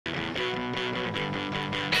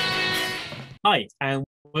Hi, and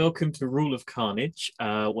welcome to Rule of Carnage,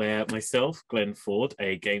 where myself, Glenn Ford,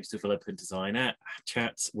 a games developer and designer,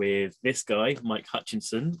 chats with this guy, Mike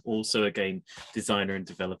Hutchinson, also a game designer and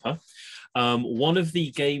developer. One of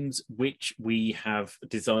the games which we have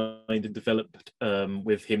designed and developed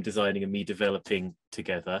with him designing and me developing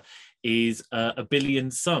together is A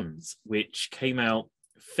Billion Suns, which came out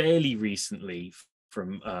fairly recently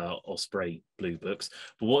from Osprey Blue Books.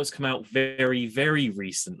 But what has come out very, very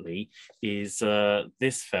recently is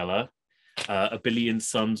this fella, A Billion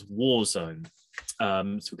Suns Warzone. So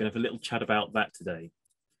we're going to have a little chat about that today.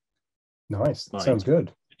 Nice. Mike. Sounds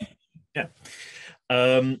good. Yeah.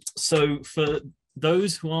 So for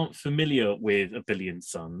those who aren't familiar with A Billion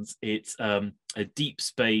Suns, it's a deep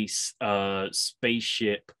space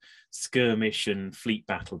spaceship skirmish and fleet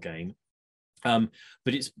battle game.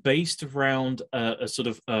 But it's based around a sort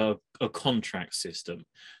of a contract system.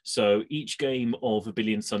 So each game of A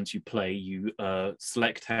Billion Suns you play, you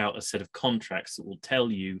select out a set of contracts that will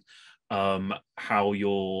tell you how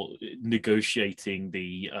you're negotiating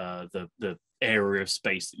the area of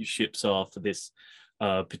space that your ships are for this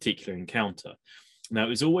particular encounter. Now, it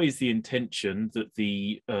was always the intention that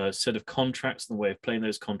the set of contracts and the way of playing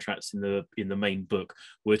those contracts in the main book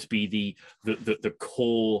were to be the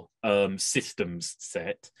core systems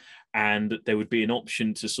set, and that there would be an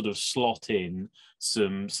option to sort of slot in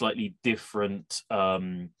some slightly different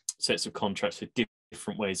sets of contracts for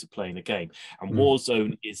different ways of playing a game. And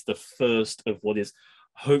Warzone is the first of what is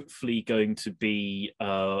hopefully going to be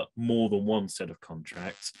more than one set of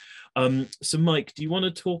contracts. So, Mike, do you want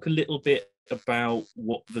to talk a little bit about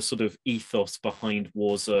what the sort of ethos behind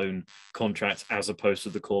Warzone contracts as opposed to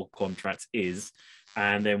the core contracts is?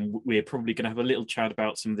 And then we're probably going to have a little chat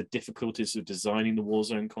about some of the difficulties of designing the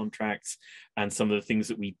Warzone contracts and some of the things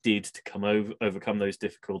that we did to overcome those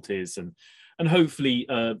difficulties, and hopefully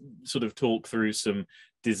sort of talk through some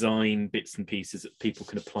design bits and pieces that people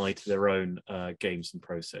can apply to their own games and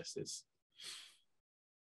processes.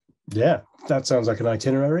 Yeah, that sounds like an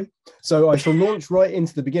itinerary. So I shall launch right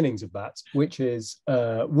into the beginnings of that, which is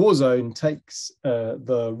Warzone takes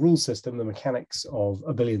the rule system, the mechanics of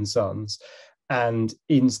A Billion Suns, and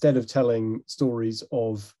instead of telling stories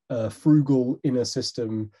of frugal inner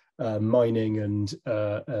system mining and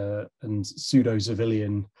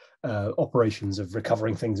pseudo-civilian operations of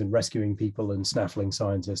recovering things and rescuing people and snaffling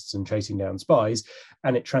scientists and chasing down spies,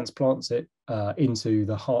 and it transplants it into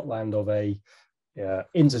the heartland of a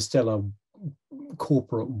interstellar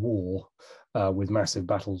corporate war with massive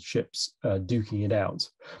battleships duking it out.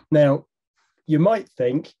 Now, you might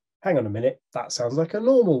think, hang on a minute, that sounds like a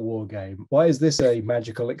normal war game. Why is this a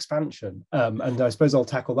magical expansion? And I suppose I'll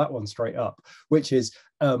tackle that one straight up, which is,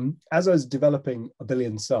 as I was developing A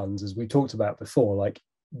Billion Suns, as we talked about before, like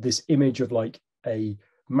this image of like a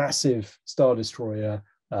massive Star Destroyer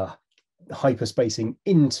hyperspacing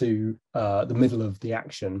into the middle of the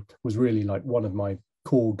action was really like one of my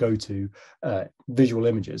core go-to visual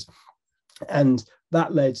images. And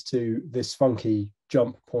that led to this funky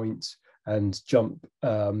jump point and jump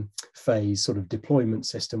phase sort of deployment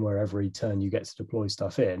system where every turn you get to deploy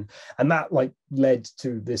stuff in. And that like led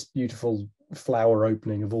to this beautiful flower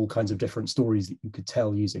opening of all kinds of different stories that you could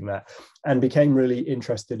tell using that, and became really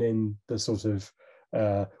interested in the sort of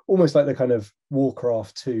almost like the kind of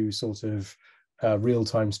Warcraft 2 sort of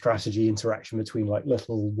real-time strategy interaction between like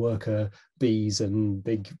little worker bees and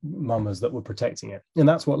big mamas that were protecting it. And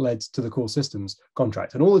that's what led to the core systems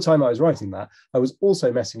contract. And all the time I was writing that, I was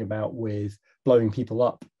also messing about with blowing people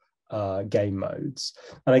up game modes.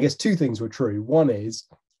 And I guess two things were true. One is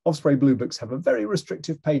Osprey Blue Books have a very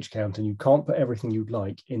restrictive page count, and you can't put everything you'd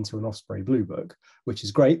like into an Osprey Blue Book, which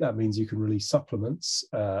is great. That means you can release supplements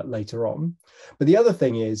later on. But the other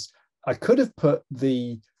thing is, I could have put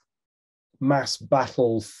the mass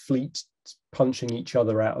battle fleet punching each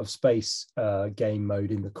other out of space game mode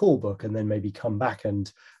in the core book, and then maybe come back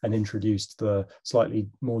and introduced the slightly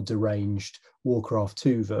more deranged Warcraft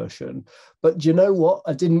 2 version. But do you know what?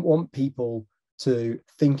 I didn't want people to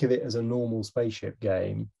think of it as a normal spaceship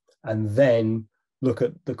game and then look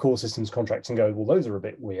at the core systems contracts and go, well, those are a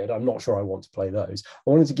bit weird. I'm not sure I want to play those. I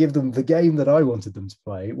wanted to give them the game that I wanted them to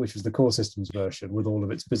play, which was the core systems version with all of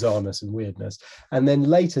its bizarreness and weirdness. And then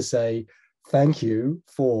later say, thank you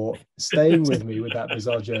for staying with me with that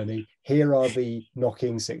bizarre journey. Here are the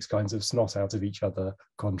knocking six kinds of snot out of each other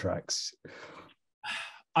contracts.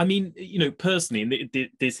 I mean, you know, personally, and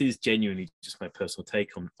this is genuinely just my personal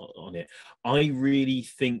take on it. I really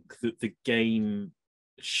think that the game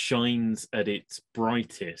shines at its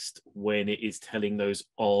brightest when it is telling those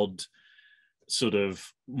odd sort of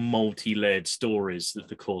multi-layered stories that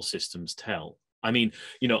the core systems tell. I mean,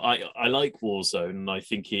 I like Warzone, and I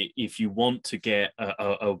think if you want to get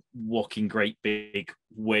a whacking great big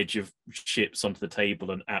wedge of ships onto the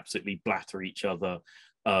table and absolutely blatter each other,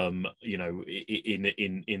 in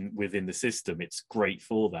within the system, it's great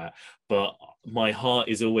for that. But my heart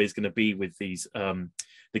is always going to be with these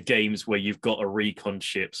the games where you've got a recon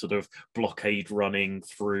ship sort of blockade running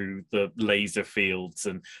through the laser fields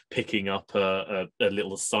and picking up a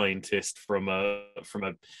little scientist from a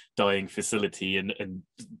dying facility and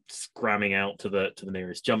scramming out to the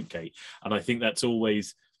nearest jump gate. And I think that's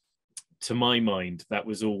always, to my mind, that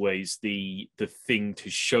was always the thing to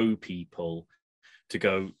show people, to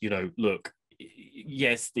go, look,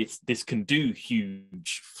 yes, this can do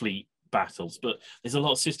huge fleet battles, but there's a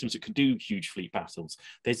lot of systems that can do huge fleet battles.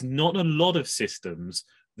 There's not a lot of systems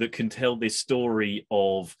that can tell this story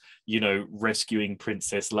of, rescuing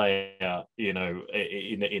Princess Leia, in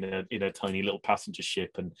a tiny little passenger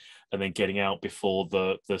ship, and then getting out before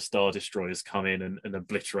the Star Destroyers come in and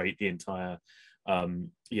obliterate the entire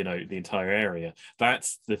the entire area.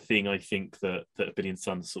 That's the thing I think that A Billion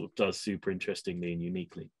Suns sort of does super interestingly and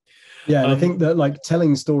uniquely. Yeah, and I think that like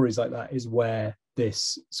telling stories like that is where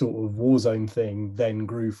this sort of Warzone thing then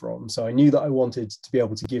grew from. So I knew that I wanted to be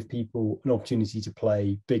able to give people an opportunity to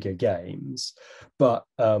play bigger games, but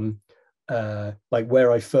like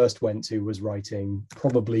where I first went to was writing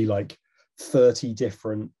probably like 30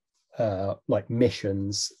 different like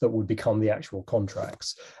missions that would become the actual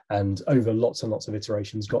contracts, and over lots and lots of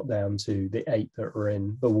iterations got down to the 8 that are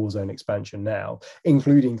in the Warzone expansion now,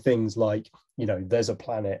 including things like, there's a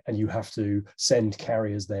planet and you have to send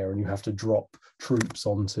carriers there and you have to drop troops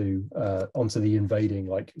onto the invading,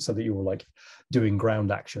 like, so that you're like doing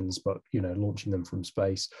ground actions but launching them from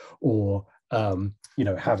space, or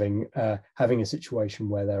having a situation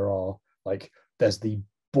where there's the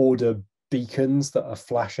border beacons that are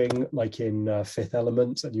flashing like in Fifth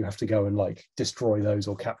Element, and you have to go and like destroy those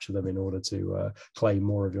or capture them in order to claim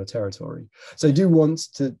more of your territory. So I do want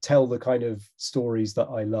to tell the kind of stories that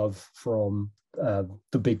I love from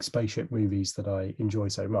the big spaceship movies that I enjoy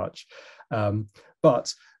so much,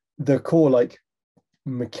 but the core like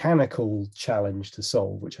mechanical challenge to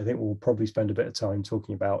solve, which I think we'll probably spend a bit of time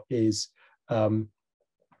talking about, is the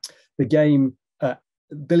game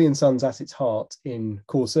Billion Suns at its heart in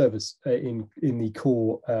core service, in the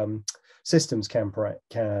core systems contracts,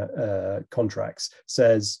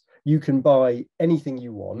 says you can buy anything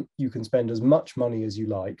you want, you can spend as much money as you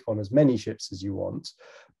like on as many ships as you want,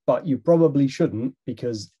 but you probably shouldn't,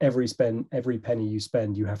 because every penny you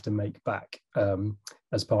spend you have to make back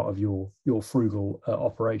as part of your frugal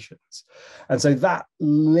operations. And so that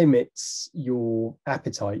limits your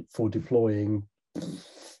appetite for deploying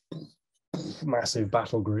massive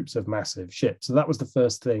battle groups of massive ships. So that was the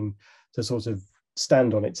first thing to sort of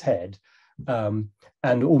stand on its head, and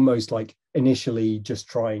almost like initially just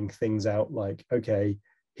trying things out like, okay,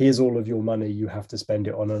 here's all of your money, you have to spend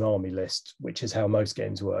it on an army list, which is how most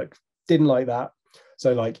games work. Didn't like that.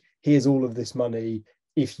 So like, here's all of this money,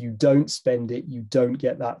 if you don't spend it, you don't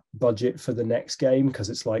get that budget for the next game, because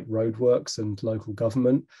it's like roadworks and local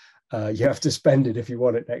government. You have to spend it if you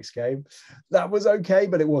want it next game. That was okay,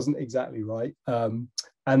 but it wasn't exactly right. And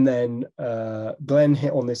then Glenn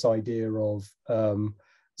hit on this idea of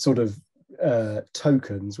sort of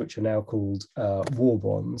tokens, which are now called war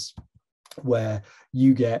bonds, where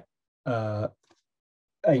you get a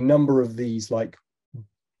number of these like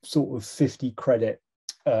sort of 50 credit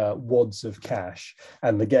wads of cash,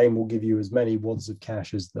 and the game will give you as many wads of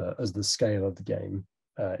cash as the scale of the game.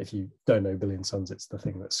 If you don't know Billion Suns, it's the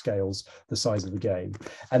thing that scales the size of the game.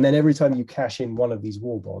 And then every time you cash in one of these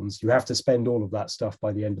war bonds, you have to spend all of that stuff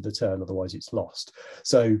by the end of the turn, otherwise it's lost.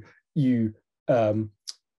 So you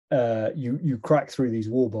crack through these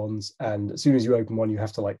war bonds, and as soon as you open one, you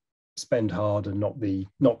have to like spend hard and not be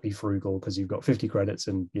frugal, because you've got 50 credits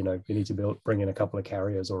and you need to bring in a couple of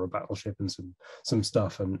carriers or a battleship and some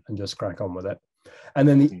stuff and just crack on with it. And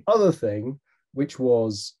then the other thing, which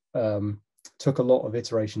was took a lot of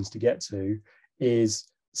iterations to get to, is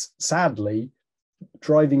sadly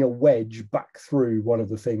driving a wedge back through one of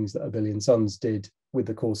the things that A Billion Suns did with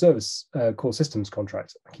the core systems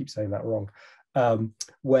contract. I keep saying that wrong.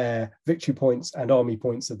 Where victory points and army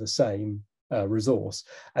points are the same resource.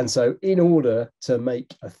 And so in order to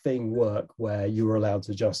make a thing work where you were allowed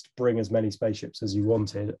to just bring as many spaceships as you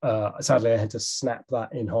wanted, sadly I had to snap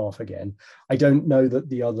that in half again. I don't know that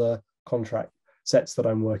the other contract sets that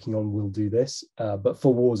I'm working on will do this, but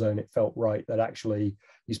for Warzone it felt right that actually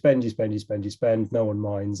you spend, no one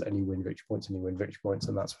minds, and you win victory points,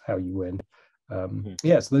 and that's how you win.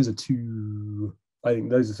 Yeah, so those are I think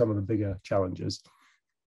those are some of the bigger challenges.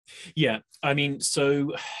 Yeah, I mean,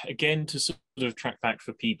 so again, to sort of track back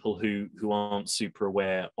for people who aren't super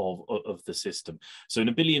aware of the system. So in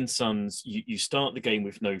A Billion Suns, you start the game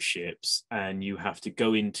with no ships, and you have to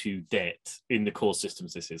go into debt in the core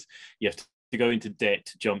systems. This is you have to go into debt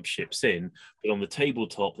to jump ships in. But on the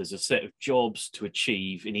tabletop, there's a set of jobs to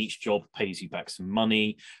achieve, and each job pays you back some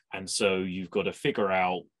money. And so you've got to figure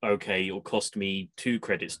out, okay, it'll cost me 2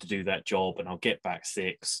 credits to do that job, and I'll get back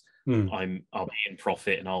 6. I'll be in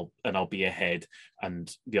profit, and I'll be ahead,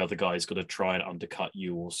 and the other guy's got to try and undercut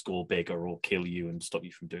you or score bigger or kill you and stop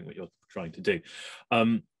you from doing what you're trying to do.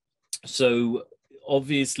 So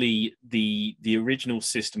obviously the original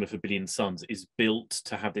system of A Billion Suns is built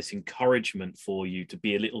to have this encouragement for you to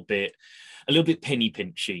be a little bit penny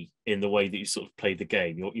pinchy in the way that you sort of play the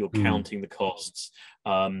game. You're counting the costs,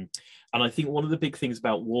 and I think one of the big things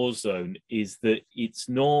about Warzone is that it's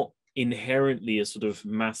not inherently a sort of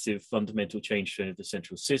massive fundamental change to the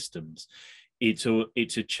central systems. It's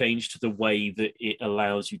a change to the way that it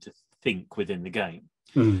allows you to think within the game.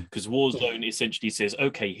 Because Warzone essentially says,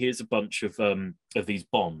 okay, here's a bunch of these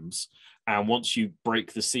bombs, and once you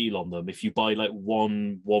break the seal on them, if you buy like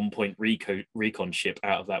one point recon ship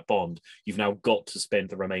out of that bond, you've now got to spend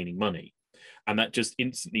the remaining money, and that just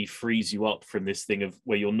instantly frees you up from this thing of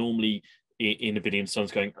where you're normally in A Billion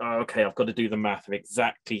Suns going, oh, okay, I've got to do the math of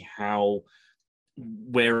exactly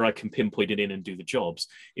where I can pinpoint it in and do the jobs.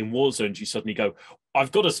 In Warzones, you suddenly go,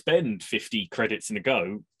 I've got to spend 50 credits in a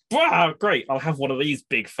go. Wow, great! I'll have one of these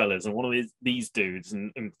big fellas and one of these dudes,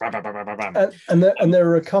 and bam, bam, bam, bam, bam. And there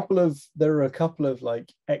are a couple of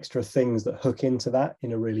like extra things that hook into that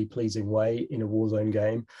in a really pleasing way in a Warzone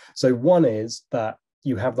game. So one is that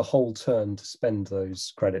you have the whole turn to spend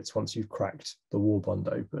those credits once you've cracked the war bond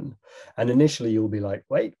open. And initially you'll be like,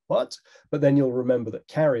 wait, what? But then you'll remember that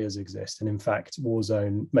carriers exist. And in fact,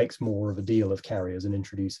 Warzone makes more of a deal of carriers and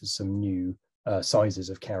introduces some new sizes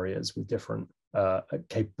of carriers with different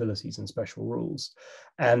capabilities and special rules.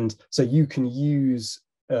 And so you can use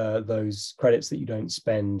those credits that you don't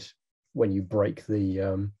spend when you break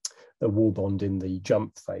the war bond in the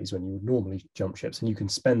jump phase when you would normally jump ships, and you can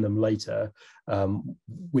spend them later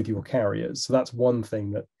with your carriers. So that's one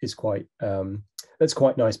thing that is that's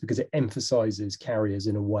quite nice, because it emphasizes carriers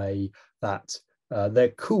in a way that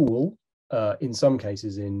they're cool in some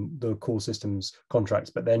cases in the core systems contracts,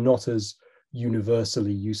 but they're not as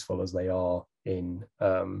universally useful as they are in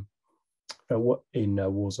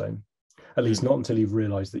Warzone. At least not until you've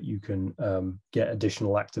realized that you can get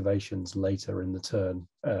additional activations later in the turn,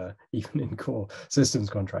 even in core systems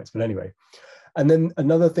contracts. But anyway, and then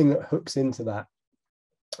another thing that hooks into that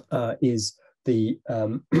is the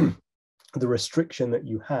the restriction that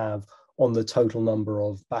you have on the total number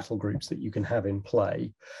of battle groups that you can have in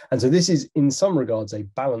play. And so this is in some regards a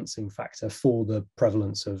balancing factor for the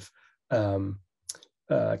prevalence of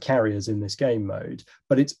carriers in this game mode,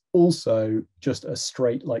 but it's also just a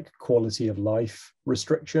straight like quality of life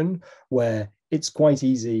restriction, where it's quite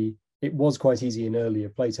easy. It was quite easy in earlier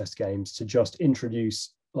playtest games to just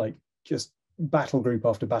introduce like just battle group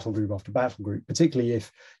after battle group after battle group, particularly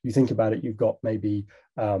if you think about it. You've got maybe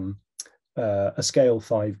a scale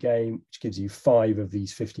 5 game, which gives you 5 of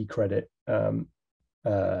these 50 credit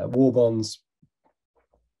war bonds.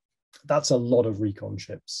 That's a lot of recon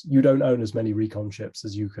ships. You don't own as many recon ships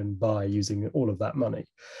as you can buy using all of that money.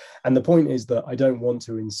 And the point is that I don't want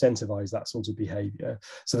to incentivize that sort of behavior.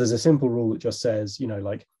 So there's a simple rule that just says, you know,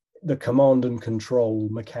 like the command and control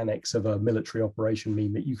mechanics of a military operation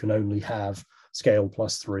mean that you can only have scale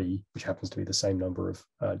 +3, which happens to be the same number of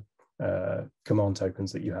command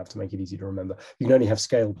tokens that you have to make it easy to remember. You can only have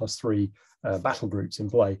scale +3 battle groups in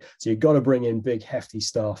play. So you've got to bring in big, hefty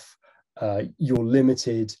stuff. You're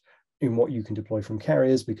limited in what you can deploy from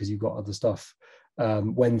carriers because you've got other stuff.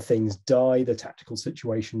 When things die, the tactical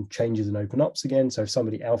situation changes and opens up again. So if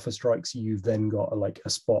somebody alpha strikes, you've then got a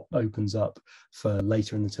spot opens up for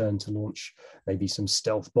later in the turn to launch maybe some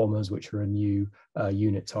stealth bombers, which are a new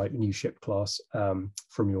unit type, a new ship class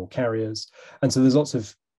from your carriers. And so there's lots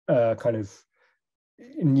of kind of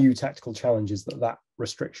new tactical challenges that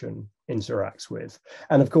restriction interacts with.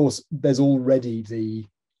 And of course, there's already the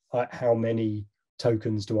how many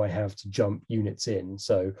tokens do I have to jump units in?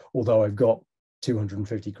 So although I've got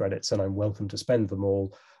 250 credits and I'm welcome to spend them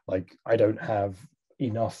all, like I don't have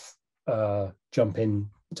enough jump in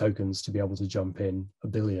tokens to be able to jump in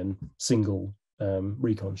 1 billion single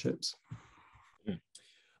recon ships.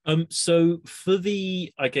 So for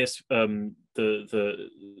the, I guess, the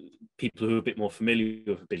people who are a bit more familiar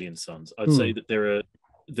with A Billion Suns, I'd say that there are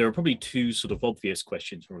there are probably two sort of obvious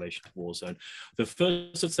questions in relation to Warzone. The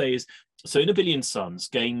first I'd say is, so in A Billion Suns,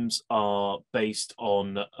 games are based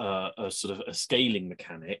on a sort of a scaling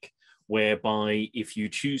mechanic, whereby if you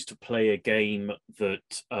choose to play a game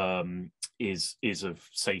that is of,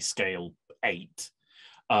 say, scale 8,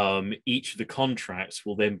 each of the contracts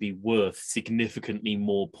will then be worth significantly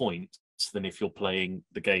more points than if you're playing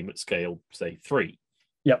the game at scale, say, 3.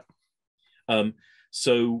 Yep.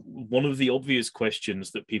 So one of the obvious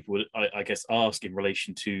questions that people would, I guess, ask in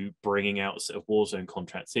relation to bringing out a set of Warzone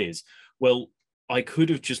contracts is, well, I could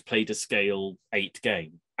have just played a scale 8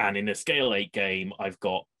 game. And in a scale 8 game, I've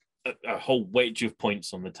got a whole wedge of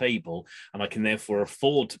points on the table, and I can therefore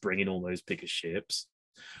afford to bring in all those bigger ships.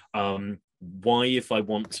 Why, if I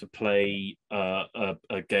want to play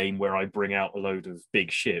a game where I bring out a load of big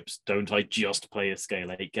ships, don't I just play a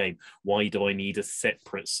scale 8 game? Why do I need a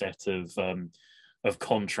separate set of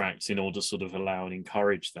contracts in order to sort of allow and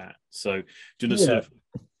encourage that? So do you sort of,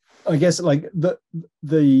 I guess like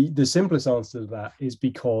the simplest answer to that is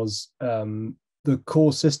because the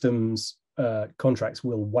core systems contracts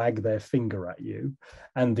will wag their finger at you,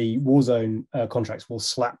 and the Warzone contracts will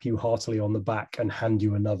slap you heartily on the back and hand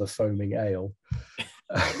you another foaming ale.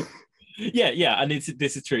 yeah, and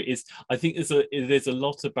this is true. I think there's a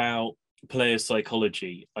lot about player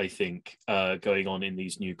psychology, I think, going on in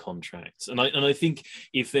these new contracts, and I think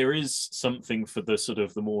if there is something for the sort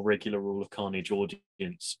of the more regular Rule of Carnage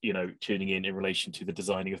audience, tuning in relation to the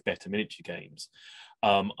designing of better miniature games,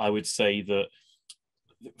 I would say that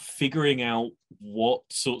figuring out what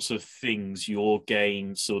sorts of things your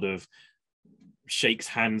game sort of shakes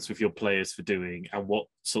hands with your players for doing, and what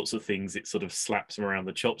sorts of things it sort of slaps them around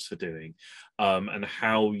the chops for doing, and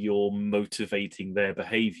how you're motivating their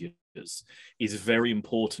behaviors is very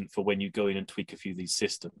important for when you go in and tweak a few of these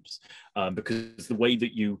systems, because the way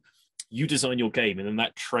that you design your game, and then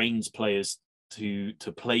that trains players to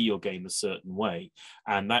play your game a certain way,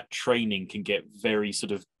 and that training can get very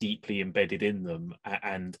sort of deeply embedded in them.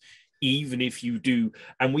 And even if you do,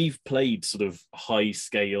 and we've played sort of high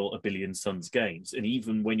scale A Billion Suns games, and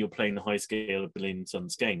even when you're playing the high scale A Billion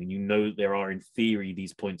Suns game and there are in theory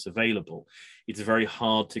these points available, it's very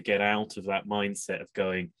hard to get out of that mindset of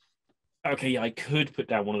going, okay, I could put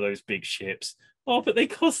down one of those big ships. Oh, but they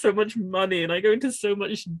cost so much money and I go into so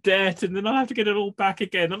much debt, and then I have to get it all back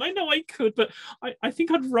again. And I know I could, but I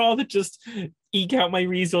think I'd rather just eke out my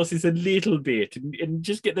resources a little bit and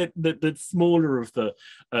just get the smaller of the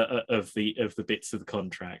bits of the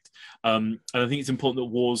contract. And I think it's important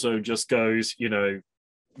that Warzone just goes,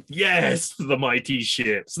 yes, the mighty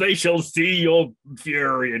ships, they shall see your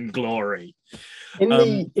fury and glory. In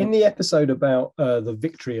the episode about the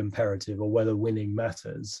victory imperative, or whether winning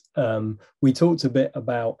matters, we talked a bit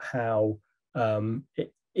about how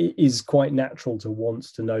it is quite natural to want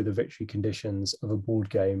to know the victory conditions of a board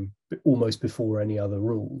game almost before any other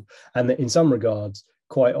rule, and that in some regards,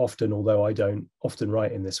 quite often, although I don't often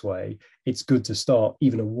write in this way, it's good to start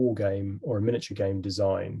even a war game or a miniature game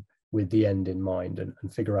design with the end in mind,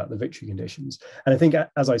 and figure out the victory conditions. And I think,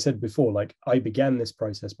 as I said before, like I began this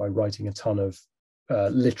process by writing a ton of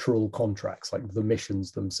literal contracts, like the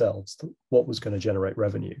missions themselves, what was going to generate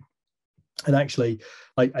revenue. And actually,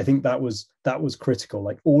 I think that was critical.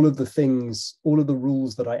 Like all of the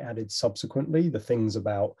rules that I added subsequently, the things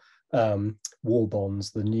about war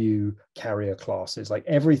bonds, the new carrier classes, like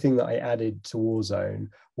everything that I added to Warzone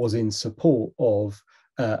was in support of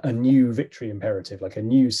a new victory imperative, like a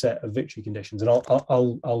new set of victory conditions. And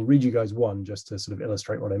I'll read you guys one just to sort of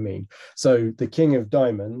illustrate what I mean. So the King of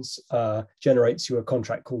Diamonds generates you a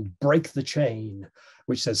contract called Break the Chain,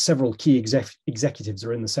 which says several key executives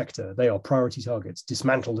are in the sector. They are priority targets.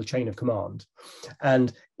 Dismantle the chain of command.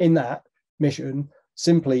 And in that mission,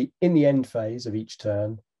 simply in the end phase of each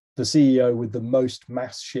turn, the CEO with the most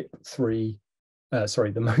mass 3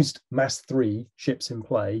 ships in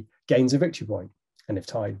play gains a victory point. And if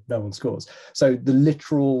tied, no one scores. So the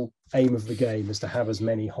literal aim of the game is to have as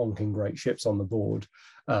many honking great ships on the board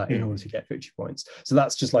in order to get victory points. So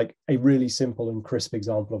that's just like a really simple and crisp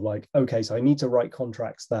example of like, okay, so I need to write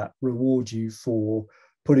contracts that reward you for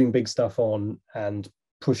putting big stuff on and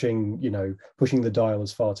pushing the dial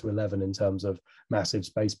as far to 11 in terms of massive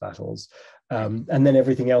space battles. And then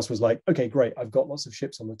everything else was like, okay, great, I've got lots of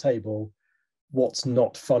ships on the table. What's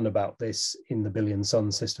not fun about this in the Billion Sun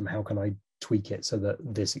system? How can I tweak it so that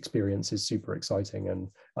this experience is super exciting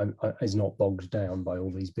and is not bogged down by all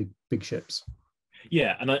these big ships?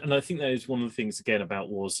 Yeah, and I think that is one of the things again about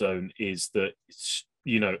Warzone is that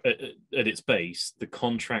at its base, the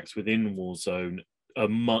contracts within Warzone are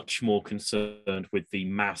much more concerned with the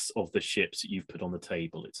mass of the ships that you've put on the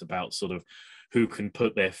table. It's about sort of who can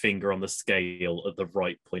put their finger on the scale at the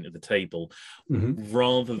right point of the table, Mm-hmm.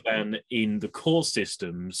 rather than in the core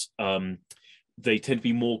systems. They tend to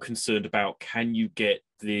be more concerned about, can you get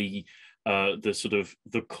the sort of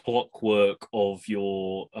the clockwork of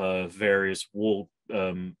your various war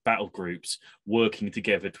battle groups working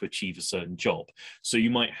together to achieve a certain job. So you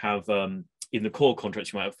might have in the core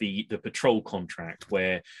contracts, you might have the patrol contract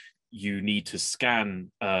where you need to scan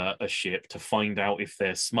a ship to find out if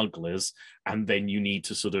they're smugglers, and then you need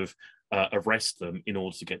to sort of arrest them in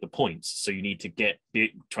order to get the points. So you need to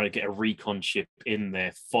try to get a recon ship in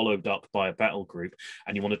there, followed up by a battle group,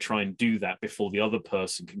 and you want to try and do that before the other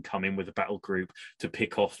person can come in with a battle group to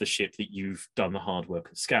pick off the ship that you've done the hard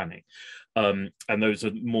work of scanning. And those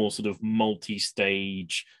are more sort of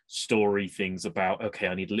multi-stage story things about, okay,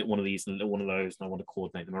 I need a little one of these and a little one of those, and I want to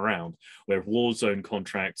coordinate them around. Where Warzone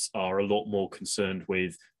contracts are a lot more concerned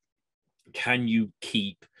with, can you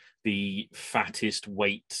keep the fattest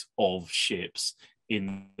weight of ships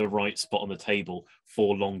in the right spot on the table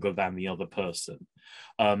for longer than the other person.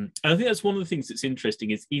 And I think that's one of the things that's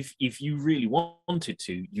interesting, is if you really wanted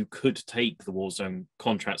to, you could take the Warzone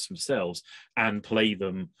contracts themselves and play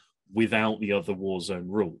them without the other Warzone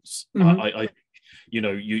rules. Mm-hmm.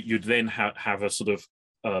 You'd then have a sort of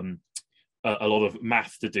a lot of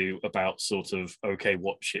math to do about sort of, okay,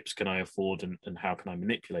 what ships can I afford and how can I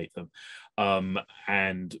manipulate them?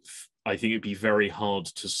 And I think it'd be very hard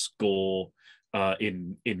to score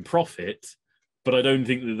in profit, but I don't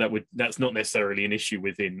think that's not necessarily an issue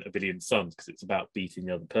within A Billion Suns, because it's about beating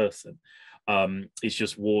the other person. It's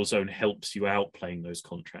just Warzone helps you out playing those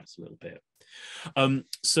contracts a little bit.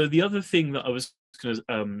 So the other thing that I was going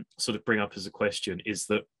to sort of bring up as a question is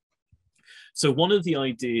that, so one of the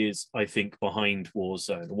ideas I think behind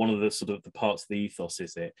Warzone, one of the sort of the parts of the ethos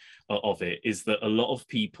of it is that a lot of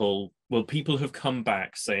people have come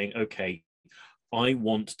back saying, okay, I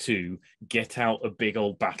want to get out a big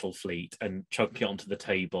old battle fleet and chuck it onto the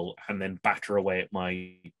table and then batter away at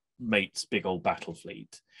my mate's big old battle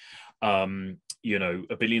fleet. A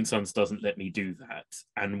Billion Suns doesn't let me do that.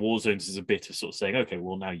 And Warzones is a bit of sort of saying, okay,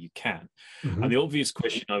 well, now you can. Mm-hmm. And the obvious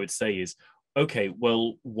question I would say is, okay,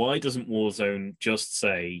 well, why doesn't Warzone just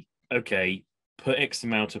say, okay, put X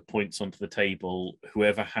amount of points onto the table,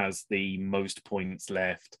 whoever has the most points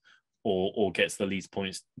left or gets the least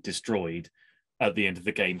points destroyed at the end of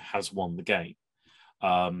the game has won the game?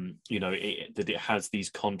 That it has these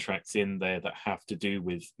contracts in there that have to do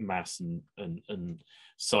with mass and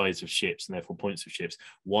size of ships and therefore points of ships.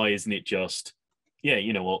 Why isn't it just, yeah,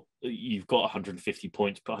 you know what, you've got 150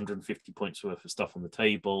 points, put 150 points worth of stuff on the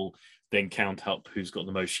table, then count up who's got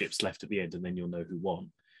the most ships left at the end, and then you'll know who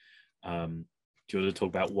won. Do you want to talk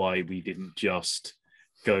about why we didn't just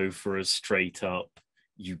go for a straight up,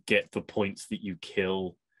 you get the points that you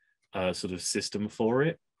kill sort of system for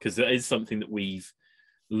it? Because that is something that we've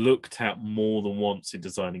looked at more than once in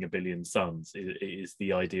designing A Billion Suns, is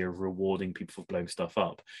the idea of rewarding people for blowing stuff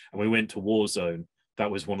up. And we went to Warzone,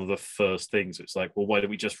 that was one of the first things. It's like, well, why don't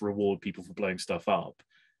we just reward people for blowing stuff up?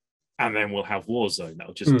 And then we'll have Warzone.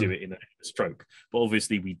 That'll just do it in a stroke. But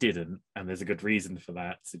obviously we didn't, and there's a good reason for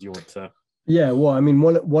that. So do you want to? Yeah, well, I mean,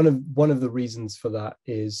 one of the reasons for that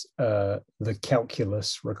is the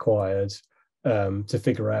calculus required to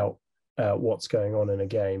figure out what's going on in a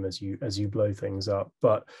game as you blow things up.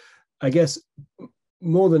 But I guess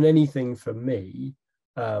more than anything for me,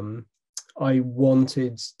 I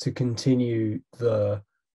wanted to continue the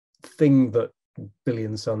thing that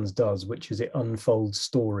Billion Suns does, which is it unfolds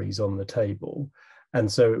stories on the table. And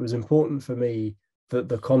so it was important for me that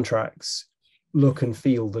the contracts look and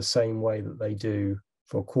feel the same way that they do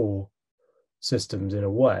for core systems in a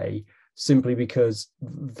way, simply because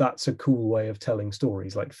that's a cool way of telling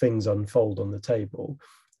stories, like things unfold on the table.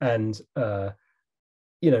 And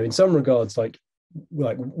in some regards, like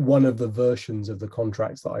one of the versions of the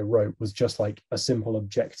contracts that I wrote was just like a simple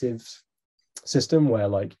objectives system where,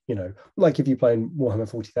 like if you play in Warhammer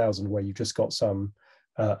 40,000, where you've just got some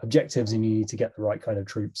objectives and you need to get the right kind of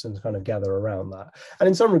troops and kind of gather around that. And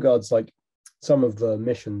in some regards, like some of the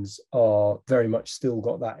missions are very much still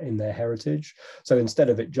got that in their heritage. So instead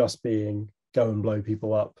of it just being go and blow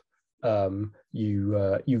people up,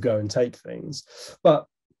 you go and take things. But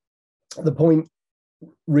the point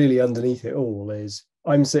really underneath it all is,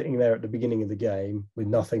 I'm sitting there at the beginning of the game with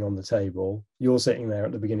nothing on the table. You're sitting there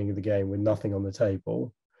at the beginning of the game with nothing on the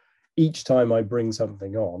table. Each time I bring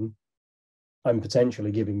something on, I'm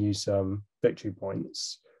potentially giving you some victory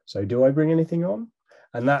points. So do I bring anything on?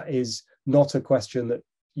 And that is not a question that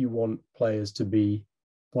you want players to be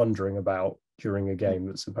wondering about during a game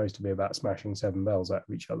that's supposed to be about smashing 7 bells out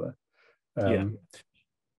of each other. Yeah.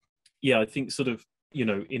 yeah, I think sort of,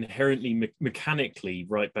 inherently mechanically,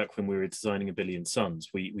 right back when we were designing A Billion Suns,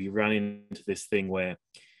 we ran into this thing where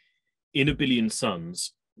in A Billion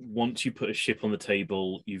Suns, once you put a ship on the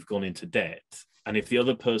table, you've gone into debt. And if the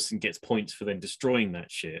other person gets points for then destroying that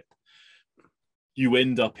ship, you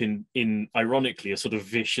end up in ironically a sort of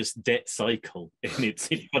vicious debt cycle. And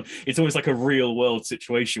it's almost like a real world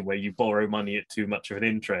situation where you borrow money at too much of an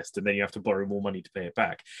interest, and then you have to borrow more money to pay it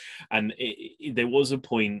back. And there was a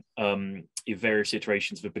point in various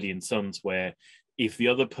iterations of A Billion Suns where if the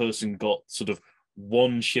other person got sort of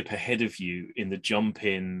one ship ahead of you in the jump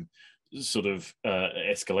in sort of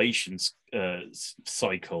escalation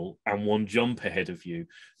cycle and one jump ahead of you,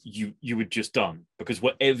 you were just done, because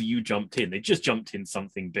whatever you jumped in, they just jumped in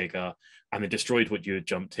something bigger and they destroyed what you had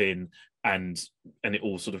jumped in, and it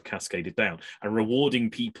all sort of cascaded down. And rewarding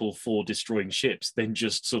people for destroying ships then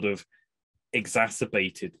just sort of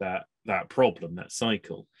exacerbated that problem, that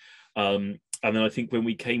cycle. And then I think when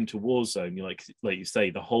we came to Warzone, like you say,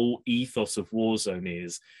 the whole ethos of Warzone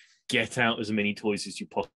is get out as many toys as you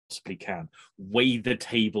possibly can, weigh the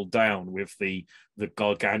table down with the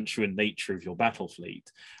gargantuan nature of your battle fleet.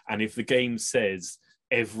 And if the game says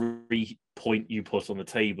every point you put on the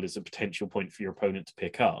table is a potential point for your opponent to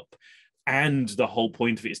pick up, and the whole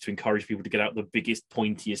point of it is to encourage people to get out the biggest,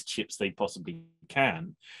 pointiest chips they possibly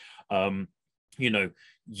can,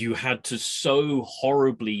 you had to so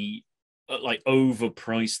horribly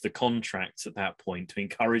overprice the contracts at that point to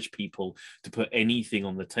encourage people to put anything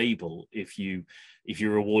on the table. If you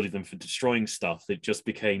rewarded them for destroying stuff, it just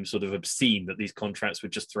became sort of obscene that these contracts were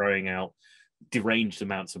just throwing out deranged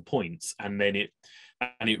amounts of points, and then it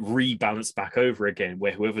rebalanced back over again,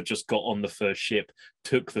 where whoever just got on the first ship,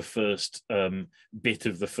 took the first bit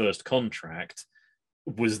of the first contract,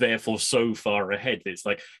 was therefore so far ahead that it's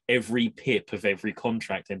like every pip of every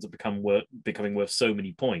contract ends up becoming worth so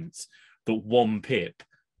many points that one pip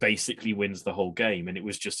basically wins the whole game. And it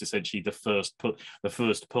was just essentially the first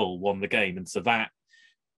pull won the game. And so that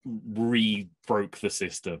broke the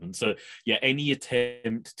system. And so, yeah, any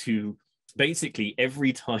attempt to basically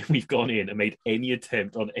every time we've gone in and made any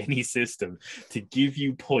attempt on any system to give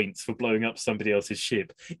you points for blowing up somebody else's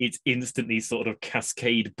ship, it's instantly sort of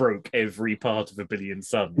cascade broke every part of A Billion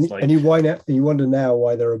Suns. And you wonder now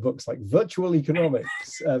why there are books like Virtual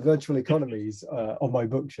Economics, Virtual Economies on my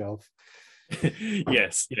bookshelf.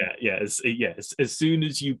 Yes. As soon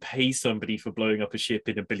as you pay somebody for blowing up a ship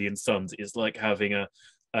in A Billion Suns, it's like having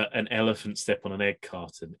an elephant step on an egg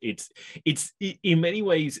carton. It's in many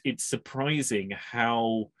ways it's surprising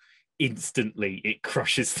how instantly it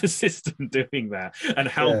crushes the system doing that, and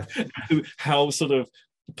how sort of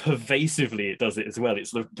pervasively it does it as well. It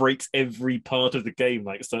sort of breaks every part of the game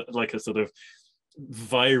like a sort of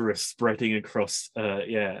virus spreading across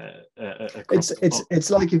it's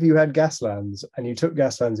like if you had Gaslands and you took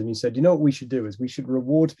Gaslands and you said, you know what we should do is we should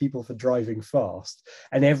reward people for driving fast,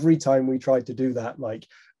 and every time we tried to do that, like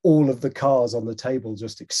all of the cars on the table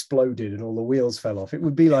just exploded and all the wheels fell off. It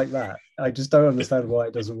would be like that. I just don't understand why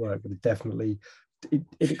it doesn't work, but it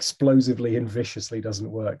explosively and viciously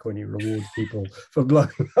doesn't work when you reward people for blowing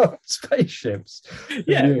up spaceships.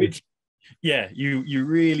 You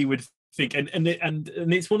really would think, and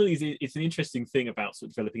it's one of these, it's an interesting thing about sort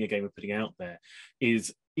of developing a game and putting out there,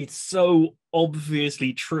 is it's so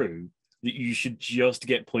obviously true that you should just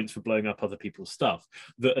get points for blowing up other people's stuff,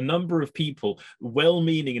 that a number of people,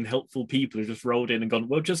 well-meaning and helpful people, have just rolled in and gone,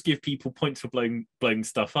 well, just give people points for blowing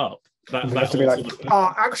stuff up. That have to be like,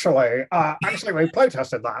 actually, we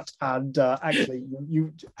playtested that, and actually,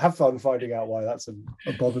 you have fun finding out why that's an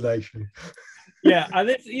abomination. Yeah, and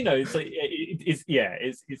it's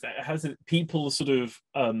it has people sort of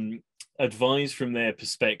advise from their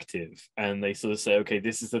perspective, and they sort of say, okay,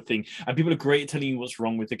 this is the thing, and people are great at telling you what's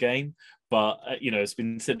wrong with the game, but it's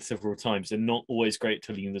been said several times, they're not always great at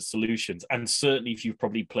telling you the solutions. And certainly if you've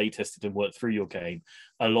probably play tested and worked through your game,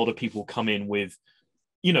 a lot of people come in with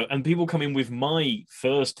people come in with my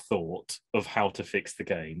first thought of how to fix the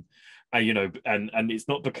game. And it's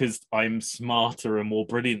not because I'm smarter and more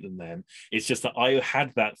brilliant than them. It's just that I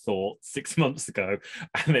had that thought 6 months ago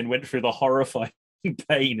and then went through the horrifying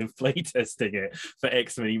pain of playtesting it for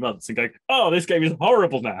X many months and going, oh, this game is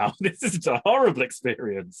horrible now. This is a horrible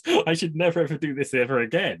experience. I should never ever do this ever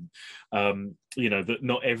again. That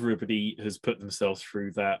not everybody has put themselves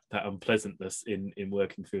through that unpleasantness in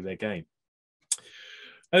working through their game.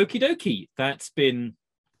 Okie dokie, that's been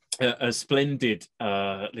a splendid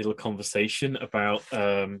little conversation about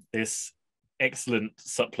this excellent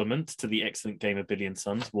supplement to the excellent game A Billion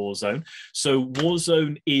Suns, Warzone. So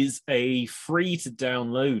Warzone is a free to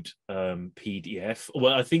download PDF.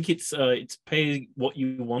 Well, I think it's pay what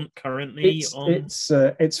you want currently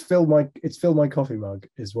it's fill my coffee mug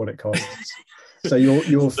is what it costs. So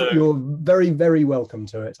you're very, very welcome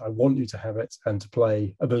to it. I want you to have it and to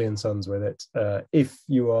play A Billion Suns with it. If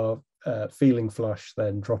you are feeling flush,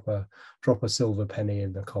 then drop a silver penny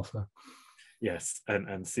in the coffer. Yes,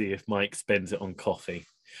 and see if Mike spends it on coffee.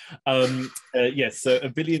 Yes, so A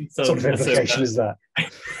Billion Suns. What sort of implication is that?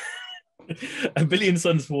 A Billion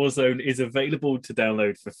Suns Warzone is available to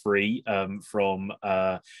download for free from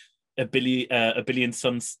a billion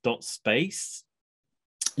suns.space.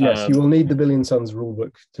 Yes, you will need the Billion Suns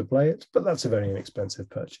rulebook to play it, but that's a very inexpensive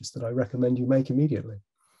purchase that I recommend you make immediately.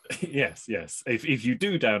 Yes. If you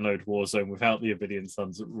do download Warzone without the A Billion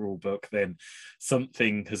Suns rulebook, then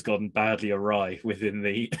something has gone badly awry within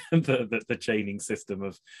the the chaining system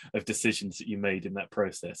of decisions that you made in that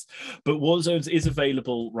process. But Warzone is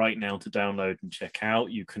available right now to download and check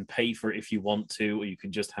out. You can pay for it if you want to, or you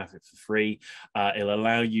can just have it for free. It'll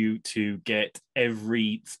allow you to get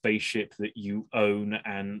every spaceship that you own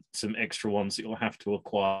and some extra ones that you'll have to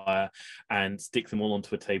acquire and stick them all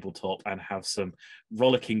onto a tabletop and have some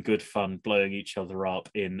rollicking good fun blowing each other up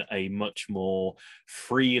in a much more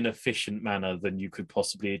free and efficient manner than you could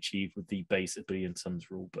possibly achieve with the base A Billion Suns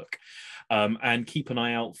rulebook. And keep an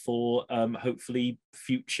eye out for hopefully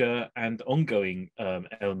future and ongoing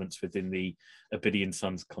elements within the A Billion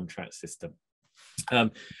Suns contract system.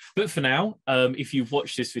 But for now, if you've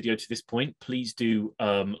watched this video to this point, please do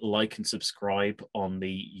like and subscribe on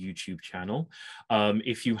the YouTube channel.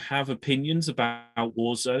 If you have opinions about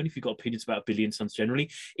Warzone, if you've got opinions about Billion Suns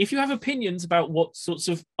generally, if you have opinions about what sorts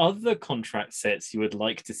of other contract sets you would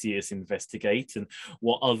like to see us investigate and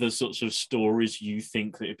what other sorts of stories you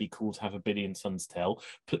think that it'd be cool to have a Billion Suns tell,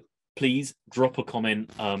 please drop a comment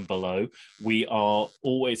below. We are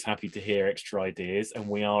always happy to hear extra ideas, and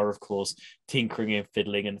we are, of course, tinkering and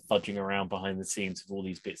fiddling and fudging around behind the scenes with all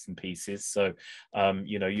these bits and pieces. So,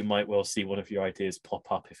 you might well see one of your ideas pop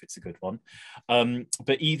up if it's a good one.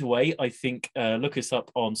 But either way, I think look us up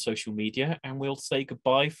on social media, and we'll say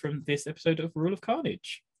goodbye from this episode of Rule of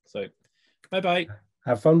Carnage. So, bye-bye.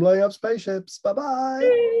 Have fun blowing up spaceships.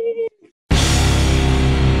 Bye-bye.